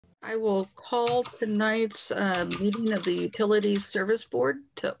I will call tonight's meeting of the Utilities Service Board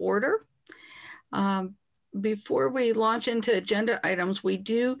to order. Before we launch into agenda items, we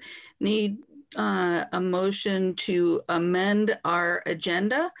do need a motion to amend our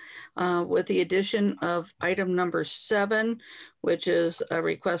agenda with the addition of item number 7, which is a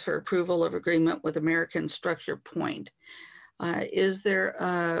request for approval of agreement with American Structure Point. Is there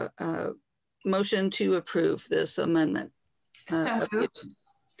a motion to approve this amendment? So moved.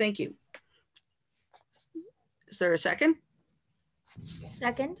 Thank you. Is there a second?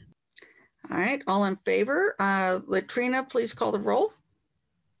 Second. All right, all in favor? Latrina, please call the roll.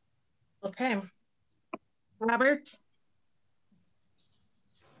 Okay. Roberts.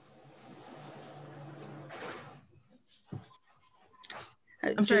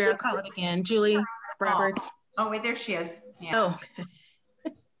 I'm sorry, I'll call it again. Julie Roberts. Oh, wait, there she is. Yeah. Oh.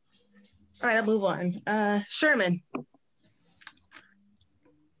 All right, I'll move on. Sherman.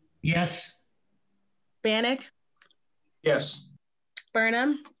 Yes. Bannock. Yes.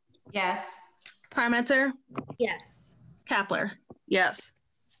 Burnham. Yes. Parmenter. Yes. Kapler. Yes.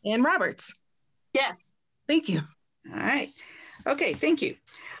 And Roberts. Yes. Thank you. All right. Okay, thank you.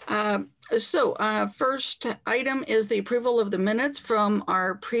 First item is the approval of the minutes from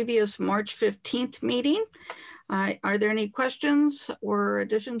our previous March 15th meeting. Are there any questions or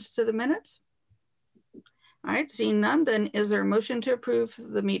additions to the minutes? All right, seeing none, then is there a motion to approve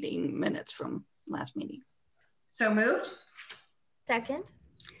the meeting minutes from last meeting? So moved. Second.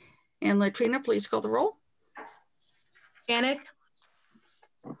 And Latrina, please call the roll. Bannock.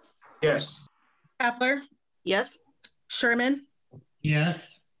 Yes. Kapler. Yes. Sherman.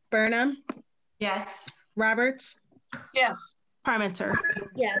 Yes. Burnham. Yes. Roberts. Yes. Parmenter.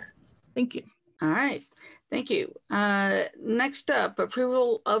 Yes. Thank you. All right, thank you. Next up,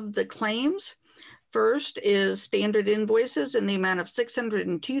 approval of the claims. First is standard invoices in the amount of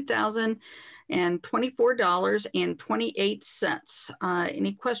 $602,024.28.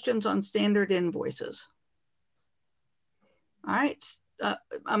 Any questions on standard invoices? All right,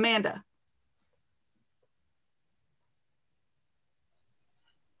 Amanda.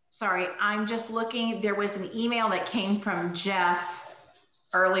 Sorry, I'm just looking. There was an email that came from Jeff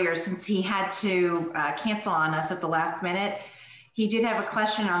earlier since he had to cancel on us at the last minute. He did have a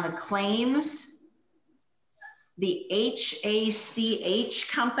question on the claims. The HACH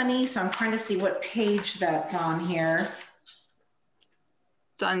company. So I'm trying to see what page that's on here.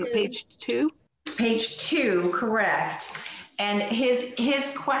 It's on page 2. Page 2, correct. And his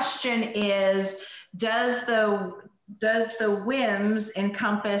question is, does the WIMS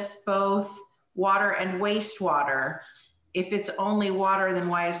encompass both water and wastewater? If it's only water, then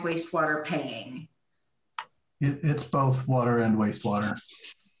why is wastewater paying? It's both water and wastewater.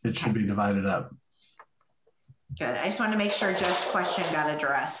 It should be divided up. Good. I just want to make sure Jeff's question got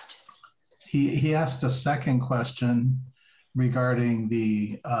addressed. He asked a second question regarding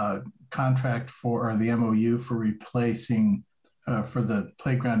the contract for, or the MOU for replacing for the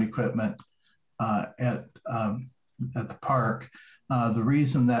playground equipment at the park. The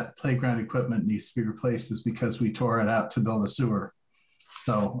reason that playground equipment needs to be replaced is because we tore it out to build a sewer.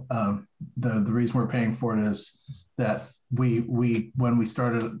 So the reason we're paying for it is that we when we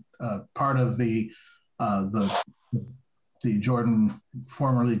started part of the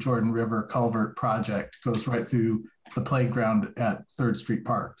formerly Jordan River culvert project goes right through the playground at 3rd Street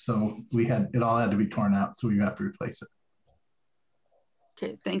Park. So it all had to be torn out, so we have to replace it.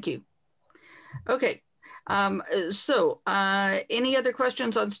 Okay, thank you. Okay, any other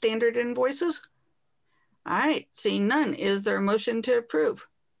questions on standard invoices? All right, seeing none, is there a motion to approve?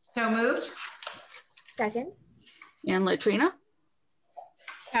 So moved. Second. And Latrina?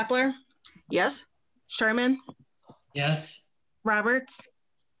 Kapler. Yes. Sherman. Yes. Roberts.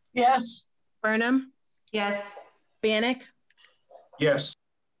 Yes. Burnham. Yes. Bannock. Yes.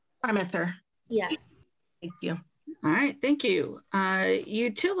 Parmenter. Yes. Thank you. All right, thank you.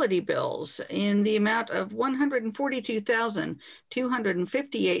 Utility bills in the amount of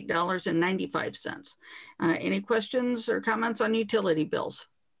 $142,258.95. Any questions or comments on utility bills?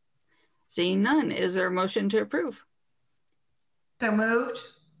 Seeing none, is there a motion to approve? So moved.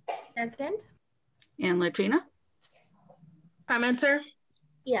 Second. And Latrina? Parmenter.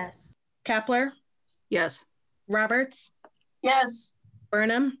 Yes. Kapler. Yes. Roberts. Yes.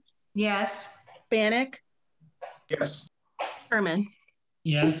 Burnham. Yes. Bannock. Yes. Sherman.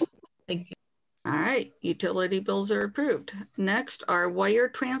 Yes. Thank you. All right, utility bills are approved. Next are wire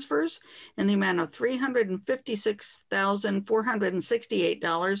transfers in the amount of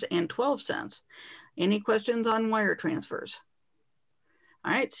 $356,468.12. Any questions on wire transfers?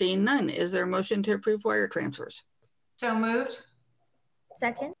 All right, seeing none, is there a motion to approve wire transfers? So moved.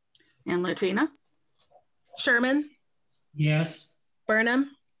 Second. And Latrina? Sherman, Yes.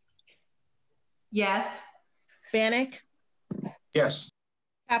 Burnham, Yes. Bannock, Yes.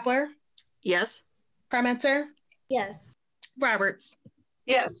 Kapler, Yes. Parmenter, Yes. Roberts.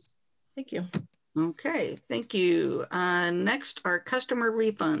 Yes. Thank you. Okay, thank you. Next are customer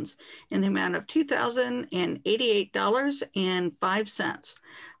refunds in the amount of $2,088.05.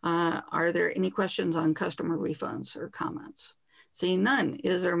 Are there any questions on customer refunds or comments? Seeing none,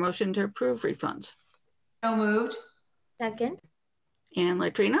 is there a motion to approve refunds? So moved. Second. And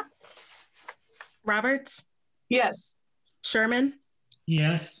Latrina? Roberts, Yes. Sherman,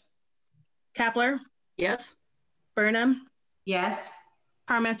 Yes. Kapler, Yes. Burnham, Yes.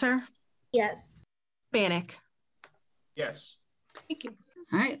 Parmenter, Yes. Bannock. Yes. Thank you.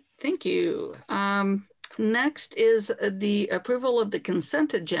 All right, thank you. Next is the approval of the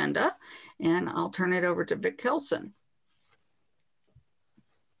consent agenda, and I'll turn it over to Vic Kelson.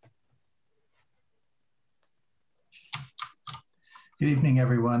 Good evening,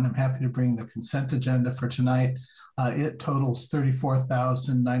 everyone. I'm happy to bring the consent agenda for tonight. It totals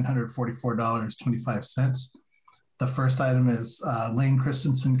 $34,944.25. The first item is Lane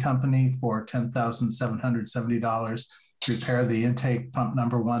Christensen Company for $10,770 to repair the intake pump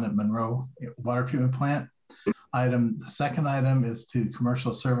number 1 at Monroe Water Treatment Plant. The second item is to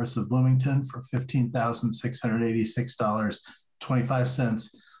Commercial Service of Bloomington for $15,686.25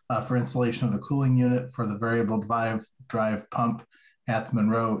 for installation of the cooling unit for the variable drive pump at the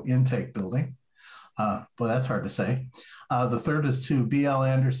Monroe intake building. Well, that's hard to say. The third is to BL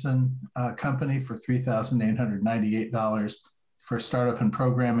Anderson Company for $3,898 for startup and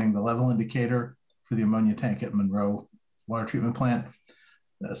programming the level indicator for the ammonia tank at Monroe Water Treatment Plant.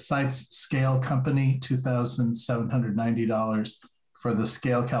 Sites Scale Company, $2,790 for the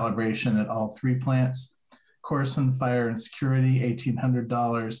scale calibration at all 3 plants. Corson Fire and Security,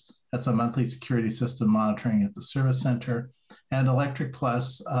 $1,800. That's a monthly security system monitoring at the service center. And Electric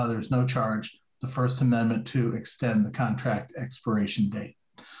Plus, there's no charge. The First Amendment to extend the contract expiration date.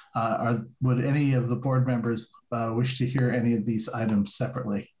 Would any of the board members wish to hear any of these items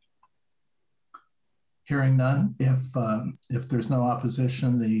separately? Hearing none, if there's no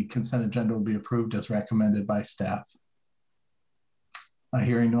opposition, the consent agenda will be approved as recommended by staff.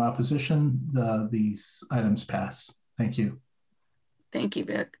 Hearing no opposition, these items pass. Thank you. Thank you,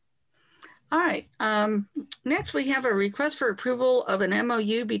 Vic. All right, next we have a request for approval of an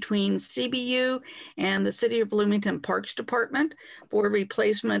MOU between CBU and the City of Bloomington Parks Department for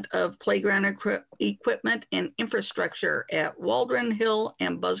replacement of playground equipment and infrastructure at Waldron Hill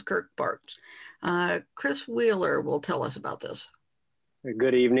and Buzzkirk Parks. Chris Wheeler will tell us about this.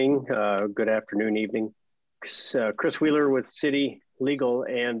 Good evening, good afternoon, evening. Chris Wheeler with City Legal,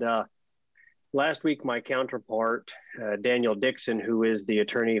 and last week my counterpart, Daniel Dixon, who is the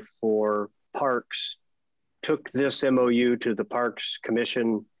attorney for Parks, took this MOU to the Parks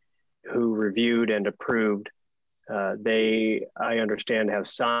Commission, who reviewed and approved. They, I understand, have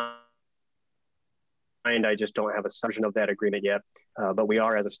signed. I just don't have a version of that agreement yet. But we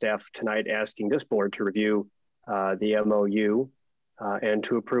are, as a staff tonight, asking this board to review the MOU and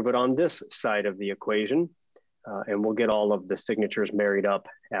to approve it on this side of the equation. And we'll get all of the signatures married up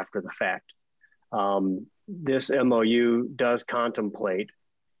after the fact. This MOU does contemplate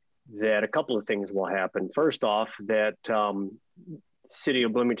that a couple of things will happen. First off, that City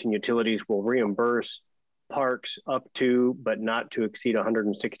of Bloomington Utilities will reimburse Parks up to, but not to exceed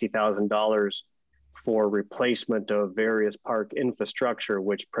 $160,000 for replacement of various park infrastructure,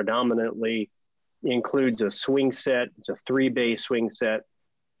 which predominantly includes a swing set. It's a 3-bay swing set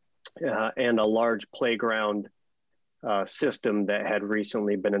and a large playground system that had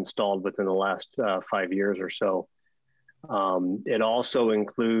recently been installed within the last 5 years or so. It also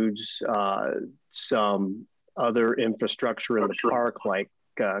includes some other infrastructure in the park, like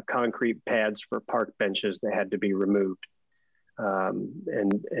concrete pads for park benches that had to be removed.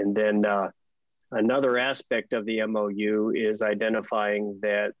 And then another aspect of the MOU is identifying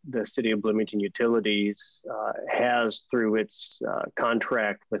that the City of Bloomington Utilities has, through its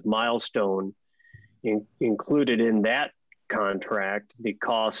contract with Milestone, included in that contract the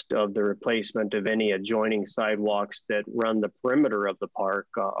cost of the replacement of any adjoining sidewalks that run the perimeter of the park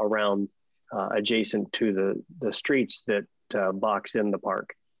around adjacent to the streets that box in the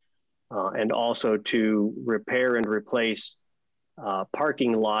park, and also to repair and replace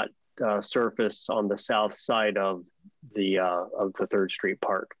parking lot surface on the south side of the 3rd Street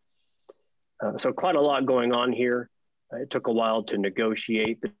Park. So quite a lot going on here. It took a while to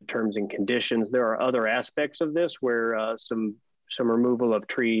negotiate the terms and conditions. There are other aspects of this where some removal of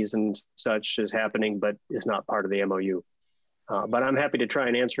trees and such is happening, but is not part of the MOU. But I'm happy to try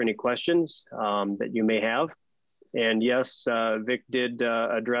and answer any questions that you may have. And yes, Vic did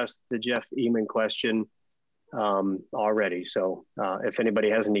address the Jeff Eman question already. So if anybody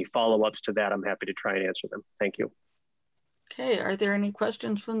has any follow-ups to that, I'm happy to try and answer them. Thank you. Okay, are there any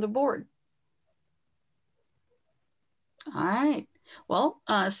questions from the board? All right, well,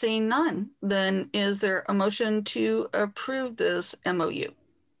 seeing none, then is there a motion to approve this MOU?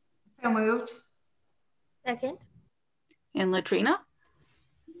 So moved. Second. And Latrina?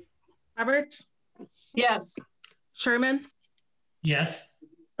 Roberts, Yes. Sherman, Yes.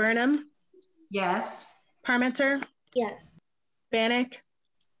 Burnham, Yes. Parmenter, Yes. Bannock,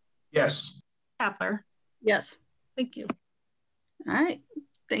 Yes. Kapler. Yes. Thank you. All right,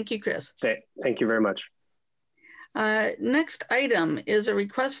 thank you, Chris. Thank you very much. Next item is a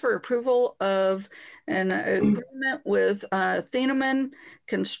request for approval of an agreement with Thieneman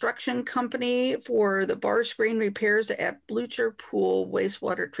Construction Company for the bar screen repairs at Blucher Pool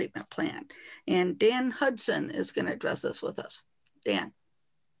Wastewater Treatment Plant. And Dan Hudson is going to address this with us. Dan.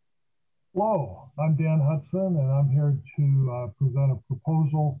 Hello, I'm Dan Hudson, and I'm here to present a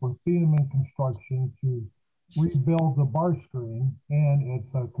proposal for Thieneman Construction to rebuild the bar screen and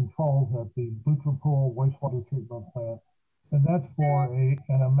its controls at the Blucher Pool Wastewater Treatment Plant. And that's for an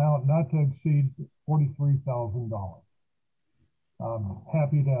amount not to exceed $43,000. I'm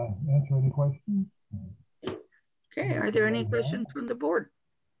happy to answer any questions. Okay, are there any questions from the board?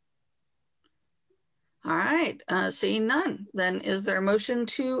 All right, seeing none, then is there a motion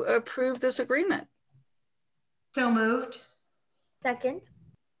to approve this agreement? So moved. Second.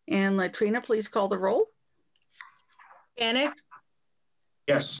 And Latrina, please call the roll. Bannock,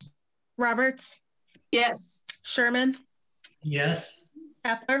 Yes. Roberts, Yes. Sherman, Yes.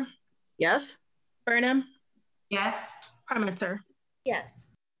 Kapler, Yes. Burnham, Yes. Parmenter.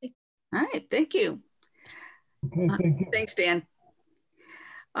 Yes. All right, thank you. Okay, thank you. Thanks, Dan.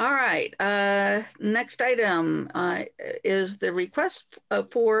 All right, next item is the request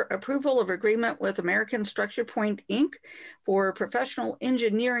for approval of agreement with American Structure Point, Inc. for professional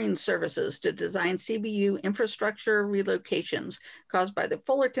engineering services to design CBU infrastructure relocations caused by the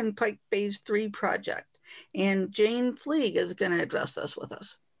Fullerton Pike Phase 3 project. And Jane Fleeg is going to address this with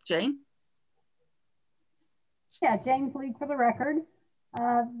us. Jane? Yeah, Jane Fleeg for the record.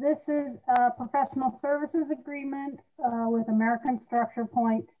 This is a professional services agreement with American Structure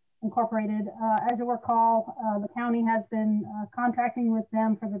Point Incorporated. As you recall, the county has been contracting with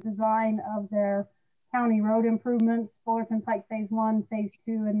them for the design of their county road improvements, Fullerton Pike Phase 1, Phase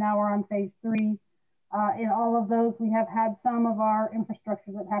 2, and now we're on Phase 3. In all of those, we have had some of our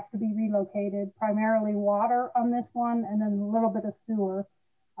infrastructure that has to be relocated, primarily water on this one, and then a little bit of sewer.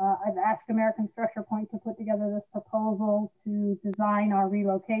 I've asked American Structure Point to put together this proposal to design our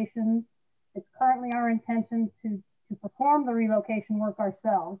relocations. It's currently our intention to perform the relocation work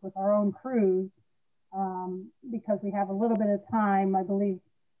ourselves with our own crews because we have a little bit of time. I believe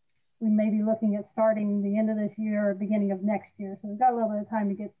we may be looking at starting the end of this year or beginning of next year. So we've got a little bit of time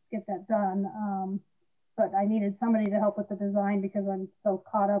to get that done. But I needed somebody to help with the design because I'm so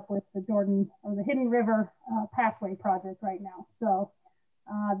caught up with the Jordan or the Hidden River Pathway project right now. So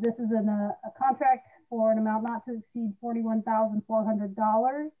this is a contract for an amount not to exceed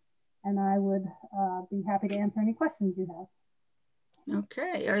 $41,400, and I would be happy to answer any questions you have.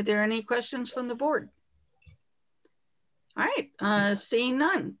 Okay, are there any questions from the board? All right, seeing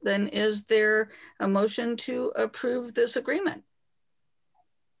none, then is there a motion to approve this agreement?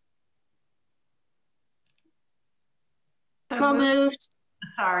 So moved.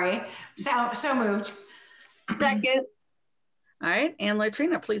 Sorry. So moved. Second. All right, and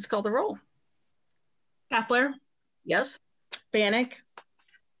Latrina, please call the roll. Kapler, Yes. Bannock,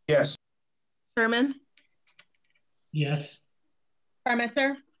 Yes. Sherman, Yes.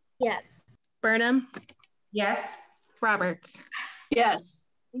 Parmenter, Yes. Burnham, Yes. Roberts. Yes.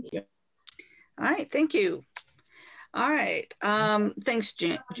 Thank you. All right, thank you. All right, thanks,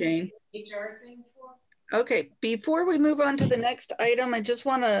 Jane. Okay, before we move on to the next item, I just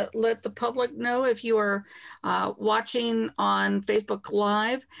want to let the public know if you are watching on Facebook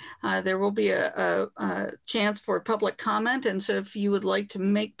Live, there will be a chance for public comment. And so if you would like to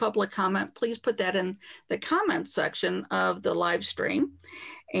make public comment, please put that in the comment section of the live stream.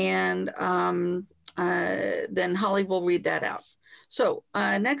 And then Holly will read that out. So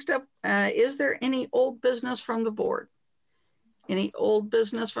next up, is there any old business from the board? Any old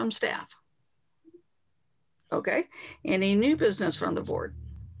business from staff? Okay, any new business from the board?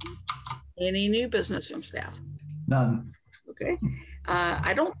 Any new business from staff? None. Okay,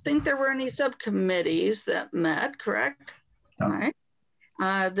 I don't think there were any subcommittees that met, correct? No. All right,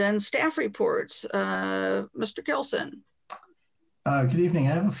 then staff reports, Mr. Kelson. Good evening.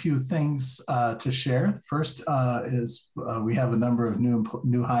 I have a few things to share. The first is we have a number of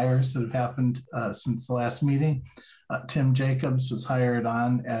new hires that have happened since the last meeting. Tim Jacobs was hired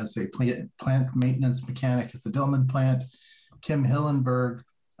on as a plant maintenance mechanic at the Dillman plant. Kim Hillenberg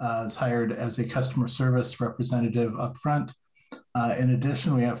is hired as a customer service representative up front. In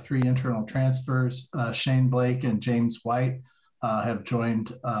addition, we have 3 internal transfers. Shane Blake and James White have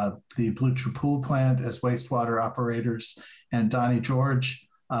joined the Blucher Pool plant as wastewater operators, and Donnie George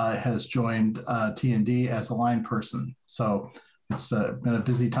has joined T&D as a line person. So it's been a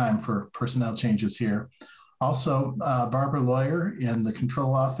busy time for personnel changes here. Also, Barbara Lawyer in the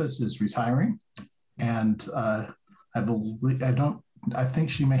control office is retiring, and I think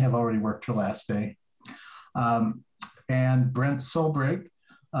she may have already worked her last day. And Brent Solbrig,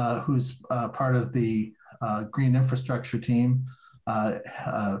 who's part of the green infrastructure team,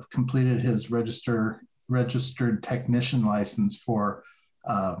 completed his registered technician license for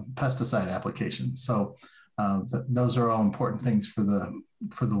pesticide applications. So those are all important things for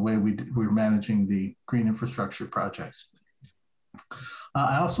the way we're managing the green infrastructure projects.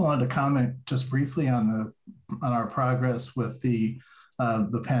 I also wanted to comment just briefly on our progress with the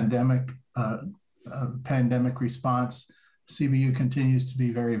pandemic response. CBU continues to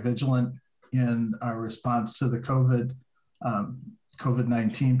be very vigilant in our response to the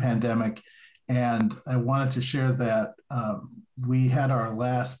COVID-19 pandemic. And I wanted to share that we had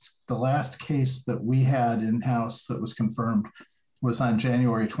the last case that we had in-house that was confirmed was on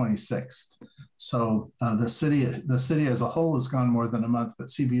January 26th. So the city as a whole has gone more than a month, but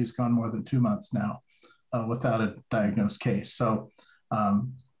CBU has gone more than 2 months now without a diagnosed case. So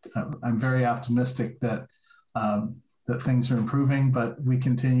I'm very optimistic that things are improving, but we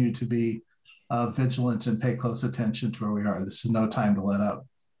continue to be vigilant and pay close attention to where we are. This is no time to let up.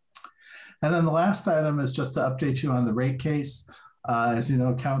 And then the last item is just to update you on the rate case. As you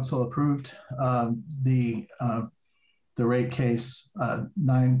know, council approved the rate case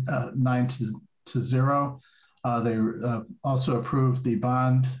 9-0. They also approved the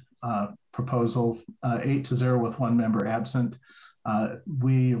bond proposal 8-0 with 1 member absent.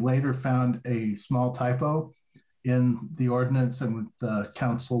 We later found a small typo in the ordinance, and the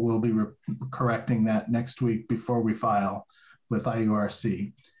council will be correcting that next week before we file with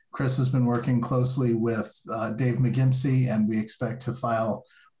IURC. Chris has been working closely with Dave McGimsey, and we expect to file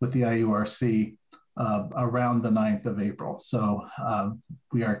with the IURC around the 9th of April. So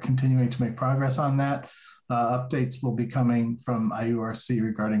we are continuing to make progress on that. Updates will be coming from IURC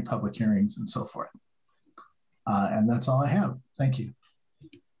regarding public hearings and so forth. And that's all I have. Thank you.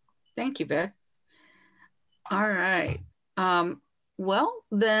 Thank you, Beck. All right. Well,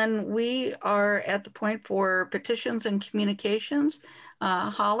 then we are at the point for petitions and communications.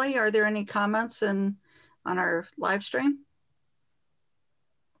 Holly, are there any comments on our live stream?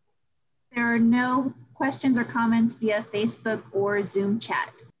 There are no questions or comments via Facebook or Zoom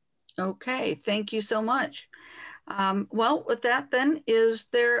chat. Okay, thank you so much. Well, with that then, is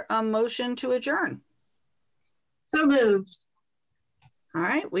there a motion to adjourn? So moved. All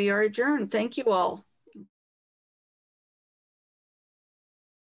right, we are adjourned. Thank you all.